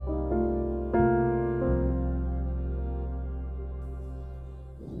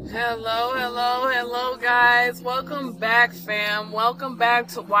Hello, hello, hello, guys. Welcome back, fam. Welcome back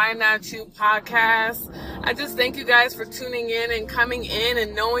to Why Not You podcast. I just thank you guys for tuning in and coming in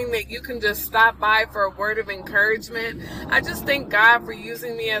and knowing that you can just stop by for a word of encouragement. I just thank God for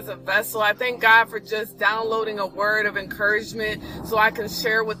using me as a vessel. I thank God for just downloading a word of encouragement so I can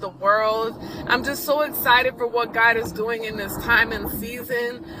share with the world. I'm just so excited for what God is doing in this time and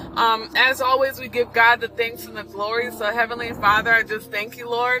season. As always, we give God the thanks and the glory. So, Heavenly Father, I just thank you,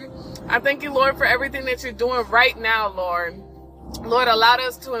 Lord. I thank you, Lord, for everything that you're doing right now, Lord. Lord, allow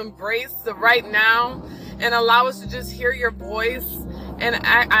us to embrace the right now and allow us to just hear your voice. And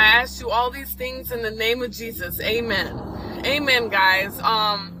I ask you all these things in the name of Jesus. Amen. Amen, guys.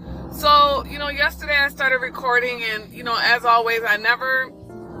 So, yesterday I started recording and, as always, I never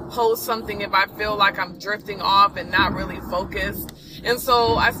post something if I feel like I'm drifting off and not really focused. And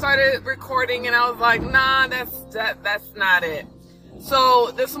so I started recording and I was like, nah, that's not it.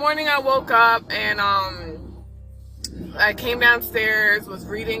 So this morning I woke up and I came downstairs, was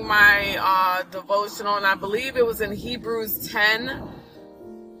reading my devotional, and I believe it was in Hebrews 10,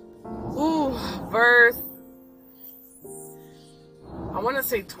 verse, I want to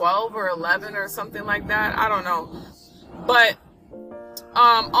say 12 or 11 or something like that. I don't know. But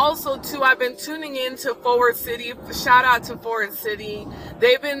also too, I've been tuning in to Forward City. Shout out to Forward City.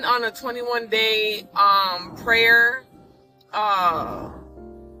 They've been on a 21-day prayer,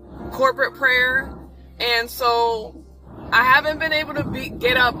 corporate prayer, and so I haven't been able to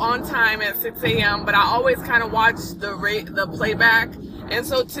get up on time at 6 a.m., but I always kind of watch the playback. And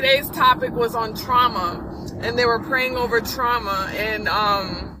so today's topic was on trauma, and they were praying over trauma. And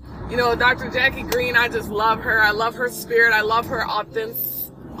Dr. Jackie Green, I just love her. I love her spirit. I love her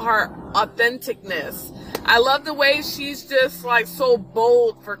authenticness. I love the way she's just like so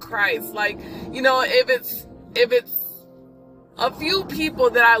bold for Christ. Like, if it's a few people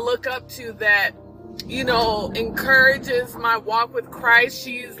that I look up to that, encourages my walk with Christ,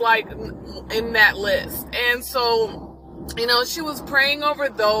 she's like in that list. And so, she was praying over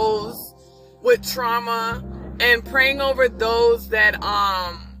those with trauma and praying over those that,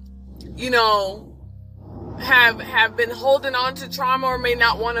 have been holding on to trauma or may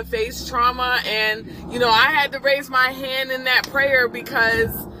not want to face trauma. And, I had to raise my hand in that prayer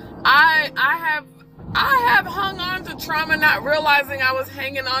because I have hung on to trauma, not realizing I was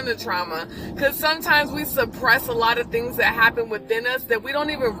hanging on to trauma. Because sometimes we suppress a lot of things that happen within us that we don't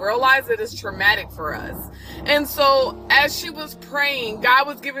even realize that is traumatic for us. And so as she was praying, God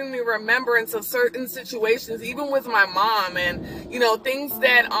was giving me remembrance of certain situations, even with my mom and, things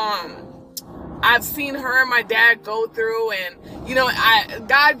that I've seen her and my dad go through. And,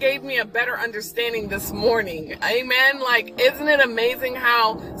 God gave me a better understanding this morning. Amen. Like, isn't it amazing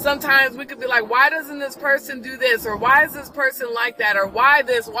how sometimes we could be like, why doesn't this person do this? Or why is this person like that? Or why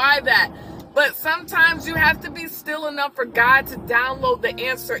this, why that? But sometimes you have to be still enough for God to download the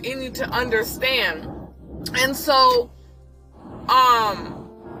answer in you to understand. And so,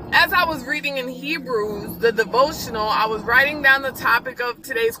 as I was reading in Hebrews, the devotional, I was writing down the topic of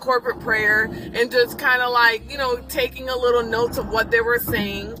today's corporate prayer and just kind of like, taking a little notes of what they were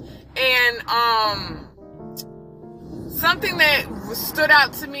saying. And something that stood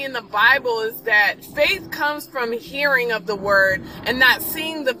out to me in the Bible is that faith comes from hearing of the word and not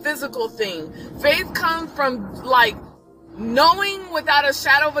seeing the physical thing. Faith comes from like knowing without a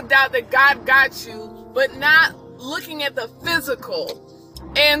shadow of a doubt that God got you, but not looking at the physical.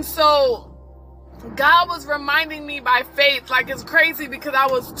 And so God was reminding me by faith, like it's crazy because I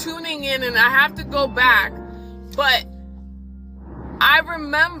was tuning in and I have to go back. But I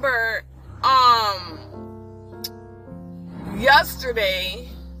remember yesterday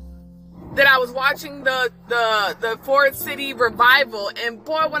that I was watching the Forward City revival. And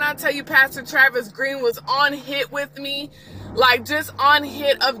boy, when I tell you Pastor Travis Green was on hit with me, like just on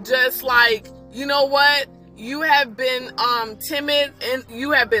hit of just like, you know what? You have been timid, and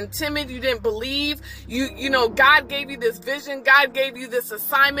you have been timid. You didn't believe. God gave you this vision. God gave you this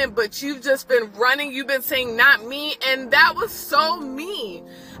assignment, but you've just been running. You've been saying, not me. And that was so me.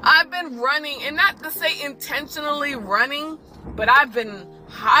 I've been running, and not to say intentionally running, but I've been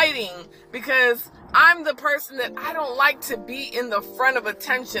hiding because I'm the person that I don't like to be in the front of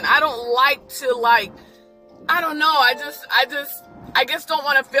attention. I don't like to I don't know. I guess don't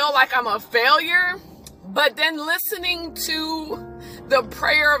want to feel like I'm a failure. But then listening to the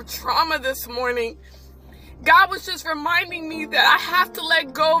prayer of trauma this morning, God was just reminding me that I have to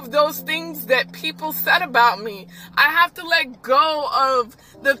let go of those things that people said about me. I have to let go of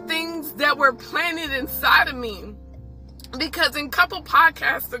the things that were planted inside of me. Because in a couple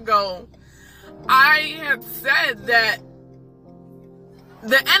podcasts ago, I had said that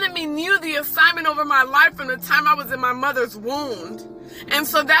the enemy knew the assignment over my life from the time I was in my mother's womb. And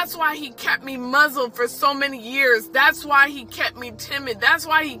so that's why he kept me muzzled for so many years. That's why he kept me timid. That's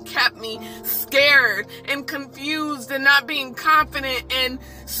why he kept me scared and confused and not being confident and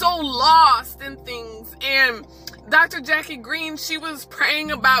so lost in things. And Dr. Jackie Green, she was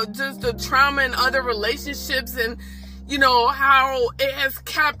praying about just the trauma in other relationships and, you know, how it has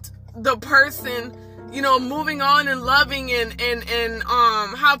kept the person, you know, moving on and loving and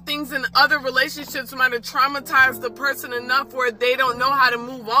how things in other relationships might have traumatized the person enough where they don't know how to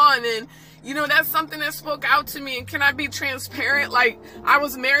move on. And, you know, that's something that spoke out to me. And can I be transparent? Like, I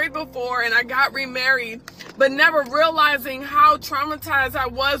was married before and I got remarried, but never realizing how traumatized I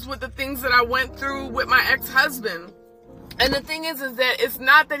was with the things that I went through with my ex-husband. And the thing is that it's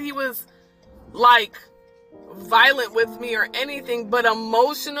not that he was like violent with me or anything, but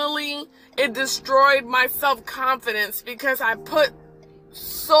emotionally it destroyed my self-confidence because I put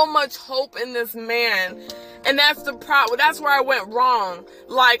so much hope in this man. And that's the problem. That's where I went wrong.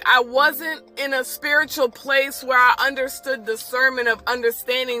 Like, I wasn't in a spiritual place where I understood discernment of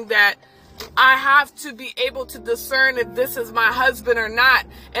understanding that I have to be able to discern if this is my husband or not.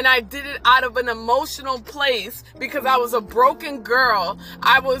 And I did it out of an emotional place because I was a broken girl.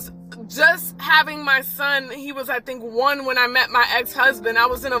 I was just having my son. He was, I think, 1 when I met my ex-husband. I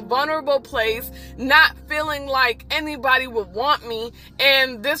was in a vulnerable place, not feeling like anybody would want me.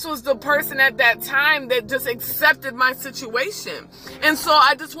 And this was the person at that time that just accepted my situation. And so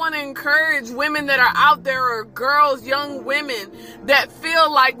I just want to encourage women that are out there, or girls, young women that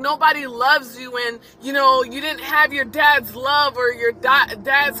feel like nobody loves you and, you know, you didn't have your dad's love or your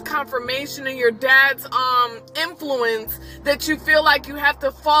dad's confirmation and your dad's influence, that you feel like you have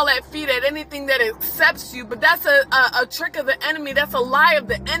to fall at feet at anything that accepts you. But that's a trick of the enemy. That's a lie of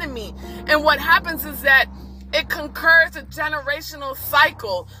the enemy. And what happens is that it concurs a generational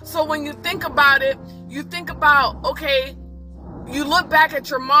cycle. So when you think about it, you think about, okay, you look back at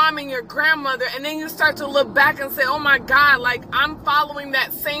your mom and your grandmother, and then you start to look back and say, oh my God, like, I'm following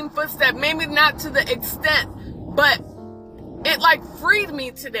that same footstep. Maybe not to the extent, but it like freed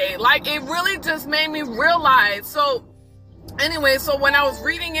me today. Like, it really just made me realize. So anyway, so when I was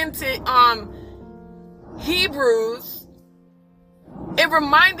reading into Hebrews, it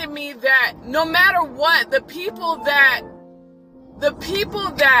reminded me that no matter what, the people that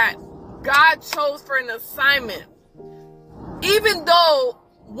God chose for an assignment, even though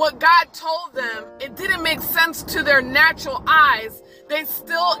what God told them, it didn't make sense to their natural eyes, they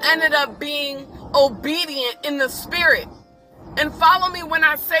still ended up being obedient in the spirit. And follow me when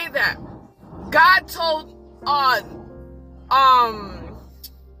I say that. God told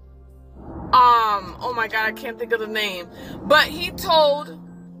oh my God, I can't think of the name. But he told,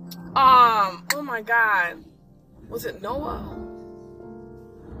 oh my God, was it Noah?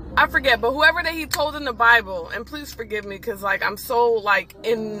 I forget, but whoever that he told in the Bible, and please forgive me because, like, I'm so, like,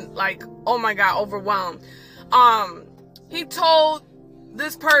 in, like, oh my God, overwhelmed. He told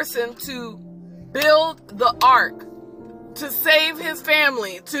this person to build the ark, to save his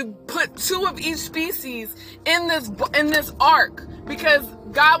family, to put 2 of each species in this ark, because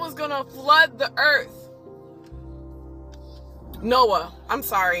God was going to flood the earth. Noah.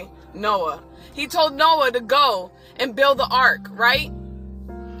 He told Noah to go and build the ark, right?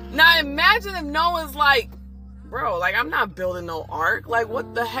 Now imagine if Noah's like, bro, like, I'm not building no ark. Like,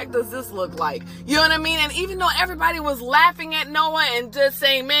 what the heck does this look like? You know what I mean? And even though everybody was laughing at Noah and just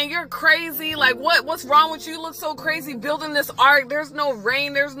saying, man, you're crazy. Like, what's wrong with you? You look so crazy building this ark. There's no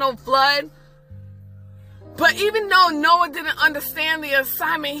rain. There's no flood. But even though Noah didn't understand the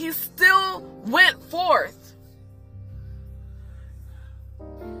assignment, he still went forth.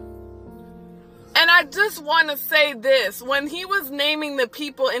 And I just want to say this. When he was naming the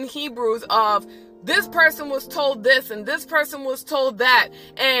people in Hebrews of, this person was told this and this person was told that.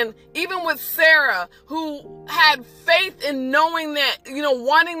 And even with Sarah, who had faith in knowing that, you know,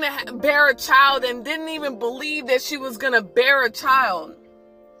 wanting to bear a child and didn't even believe that she was going to bear a child.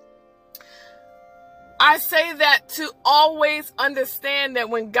 I say that to always understand that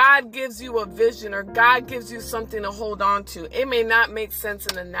when God gives you a vision or God gives you something to hold on to, it may not make sense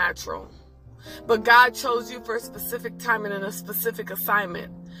in the natural. But God chose you for a specific time and in a specific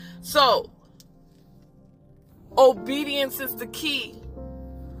assignment. So, obedience is the key.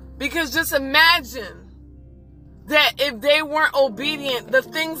 Because just imagine that if they weren't obedient, the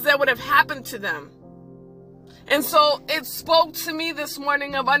things that would have happened to them. And so it spoke to me this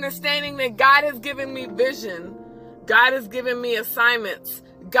morning of understanding that God has given me vision. God has given me assignments.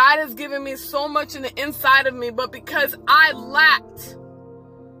 God has given me so much in the inside of me, but because I lacked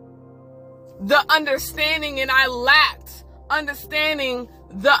the understanding and I lacked understanding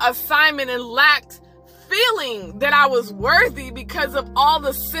the assignment and lacked feeling that I was worthy because of all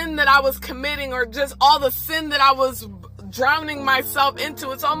the sin that I was committing, or just all the sin that I was drowning myself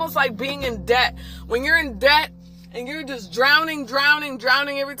into. It's almost like being in debt. When you're in debt and you're just drowning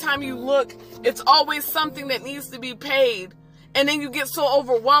every time you look, it's always something that needs to be paid. And then you get so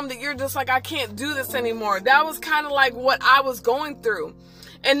overwhelmed that you're just like, I can't do this anymore. That was kind of like what I was going through.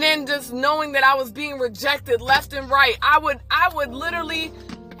 And then just knowing that I was being rejected left and right. I would literally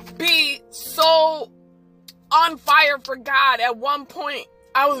be so on fire for God. At one point,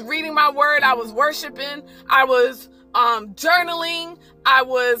 I was reading my word, I was worshiping, I was journaling, I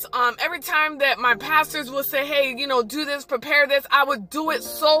was every time that my pastors would say, hey, do this, prepare this, I would do it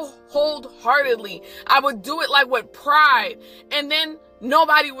so wholeheartedly. I would do it like with pride, and then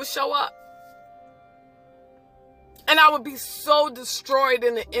nobody would show up. And I would be so destroyed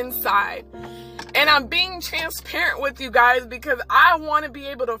in the inside. And I'm being transparent with you guys because I want to be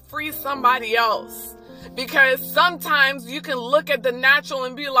able to free somebody else. Because sometimes you can look at the natural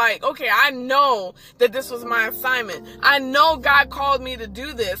and be like, okay, I know that this was my assignment. I know God called me to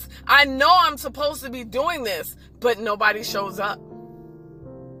do this. I know I'm supposed to be doing this, but nobody shows up.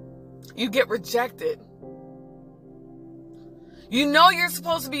 You get rejected. You know you're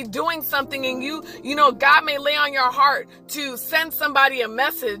supposed to be doing something, and God may lay on your heart to send somebody a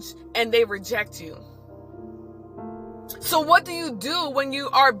message and they reject you. So what do you do when you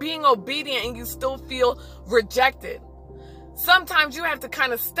are being obedient and you still feel rejected? Sometimes you have to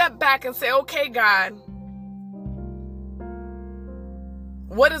kind of step back and say, okay, God,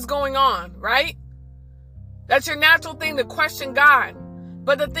 what is going on, right? That's your natural thing to question God.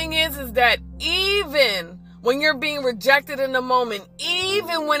 But the thing is that even when you're being rejected in the moment,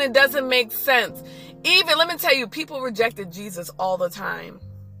 even when it doesn't make sense, let me tell you, people rejected Jesus all the time.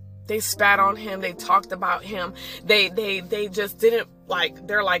 They spat on him. They talked about him. They just didn't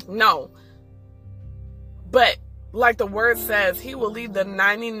they're like, no. But like the word says, he will leave the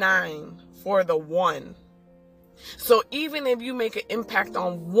 99 for the one. So even if you make an impact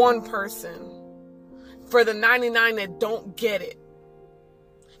on one person, for the 99 that don't get it,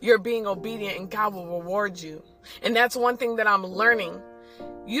 you're being obedient and God will reward you. And that's one thing that I'm learning.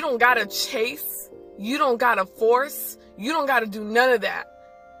 You don't got to chase. You don't got to force. You don't got to do none of that.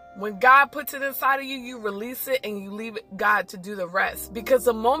 When God puts it inside of you, you release it and you leave God to do the rest. Because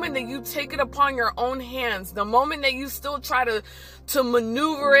the moment that you take it upon your own hands, the moment that you still try to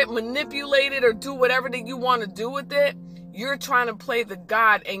maneuver it, manipulate it, or do whatever that you want to do with it, you're trying to play the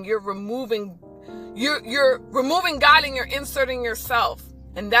God, and you're removing God and you're inserting yourself.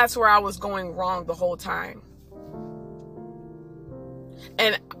 And that's where I was going wrong the whole time.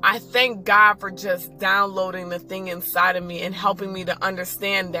 And I thank God for just downloading the thing inside of me and helping me to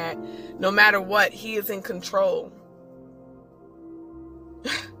understand that no matter what, he is in control.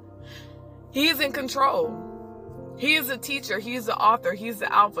 He is in control. He is a teacher. He's the author. He's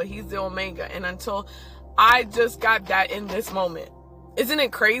the Alpha. He's the Omega. And until I just got that in this moment. Isn't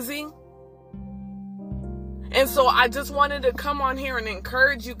it crazy? And so I just wanted to come on here and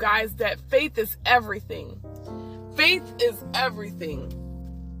encourage you guys that faith is everything. Faith is everything.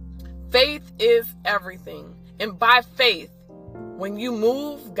 Faith is everything. And by faith, when you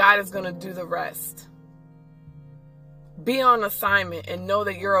move, God is going to do the rest. Be on assignment and know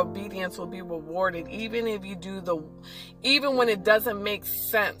that your obedience will be rewarded. Even when it doesn't make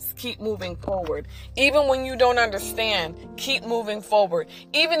sense, keep moving forward. Even when you don't understand, keep moving forward.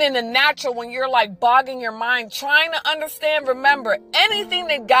 Even in the natural, when you're like bogging your mind, trying to understand, remember, anything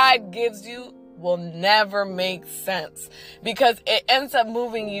that God gives you will never make sense because it ends up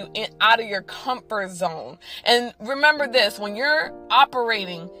moving you out of your comfort zone. And remember this, when you're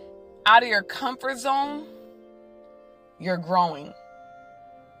operating out of your comfort zone, you're growing.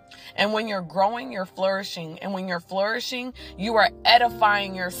 And when you're growing, you're flourishing. And when you're flourishing, you are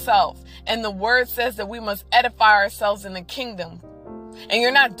edifying yourself. And the word says that we must edify ourselves in the kingdom. And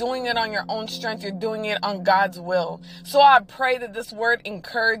you're not doing it on your own strength. You're doing it on God's will. So I pray that this word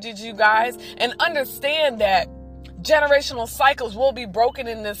encourages you guys, and understand that generational cycles will be broken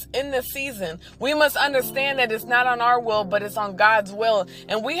in this season. We must understand that it's not on our will, but it's on God's will.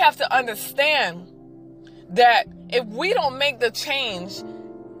 And we have to understand that if we don't make the change,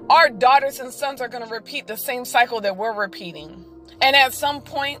 our daughters and sons are going to repeat the same cycle that we're repeating. And at some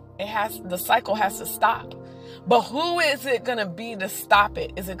point, the cycle has to stop. But who is it going to be to stop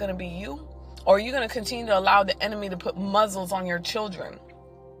it? Is it going to be you? Or are you going to continue to allow the enemy to put muzzles on your children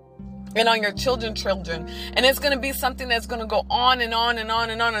and on your children's children? And it's going to be something that's going to go on and on and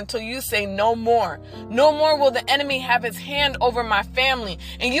on and on until you say no more. No more will the enemy have his hand over my family.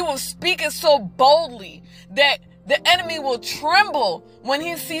 And you will speak it so boldly that The enemy will tremble when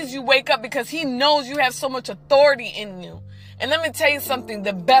he sees you wake up because he knows you have so much authority in you. And let me tell you something,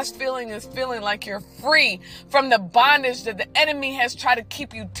 the best feeling is feeling like you're free from the bondage that the enemy has tried to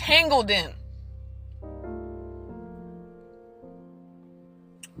keep you tangled in.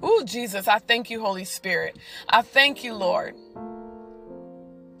 Ooh, Jesus, I thank you, Holy Spirit. I thank you, Lord.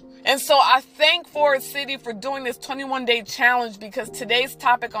 And so I thank Forward City for doing this 21-day challenge, because today's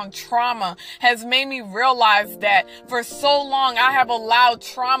topic on trauma has made me realize that for so long I have allowed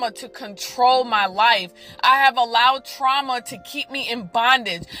trauma to control my life. I have allowed trauma to keep me in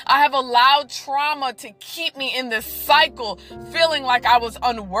bondage. I have allowed trauma to keep me in this cycle, feeling like I was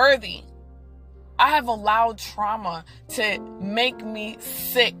unworthy. I have allowed trauma to make me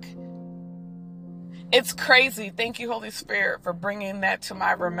sick. It's crazy. Thank you, Holy Spirit, for bringing that to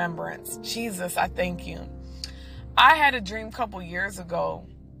my remembrance. Jesus, I thank you. I had a dream a couple years ago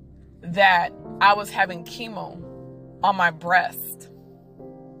that I was having chemo on my breast.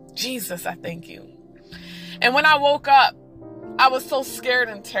 Jesus, I thank you. And when I woke up, I was so scared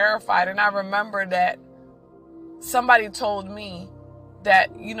and terrified. And I remember that somebody told me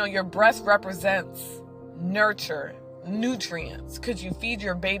that, your breast represents nurture, nutrients. Could you feed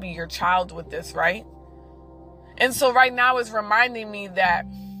your baby, your child with this, right? And so right now it's reminding me that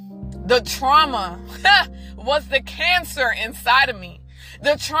the trauma was the cancer inside of me.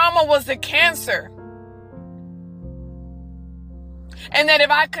 The trauma was the cancer. And that if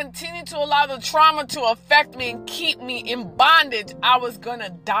I continue to allow the trauma to affect me and keep me in bondage, I was going to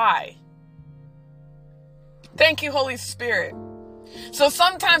die. Thank you, Holy Spirit. So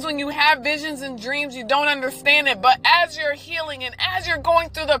sometimes when you have visions and dreams, you don't understand it. But as you're healing and as you're going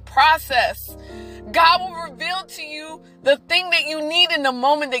through the process, God will reveal to you the thing that you need in the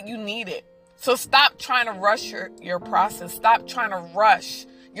moment that you need it. So stop trying to rush your process. Stop trying to rush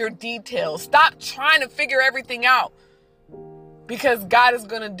your details. Stop trying to figure everything out, because God is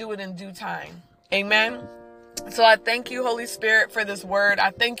going to do it in due time. Amen. So I thank you, Holy Spirit, for this word.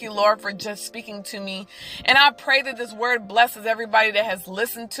 I thank you, Lord, for just speaking to me. And I pray that this word blesses everybody that has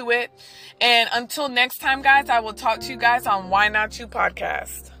listened to it. And until next time, guys, I will talk to you guys on Why Not You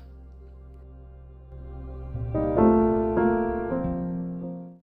podcast.